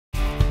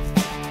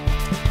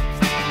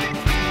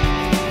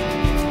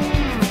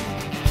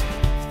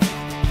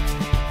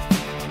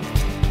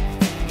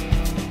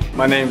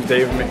My name's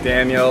David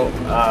McDaniel.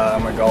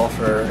 I'm a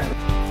golfer.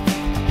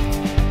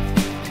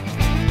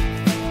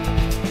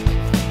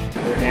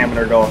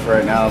 Amateur golfer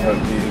right now, but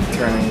be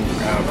turning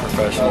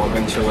professional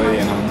eventually.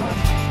 And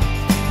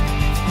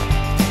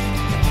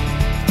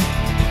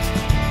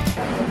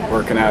I'm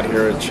working out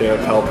here at Chip,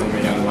 helping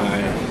me on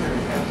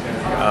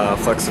my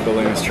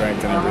flexibility and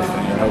strength and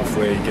everything, and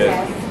hopefully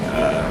get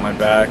my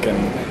back and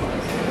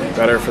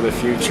better for the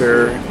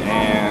future,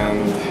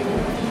 and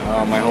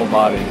my whole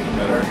body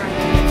better.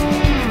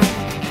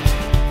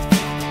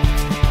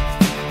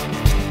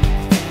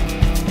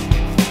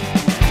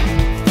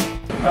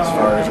 As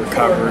far as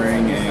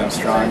recovering and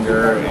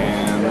stronger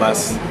and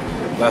less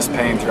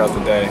pain throughout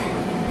the day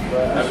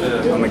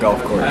on the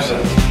golf course.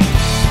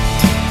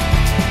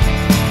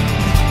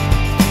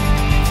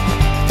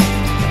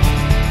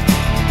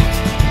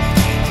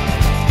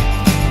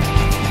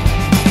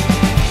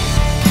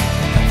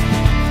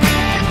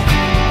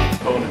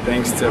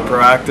 Thanks to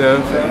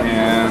ProActive,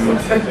 and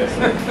I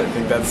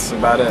think that's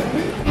about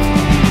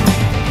it.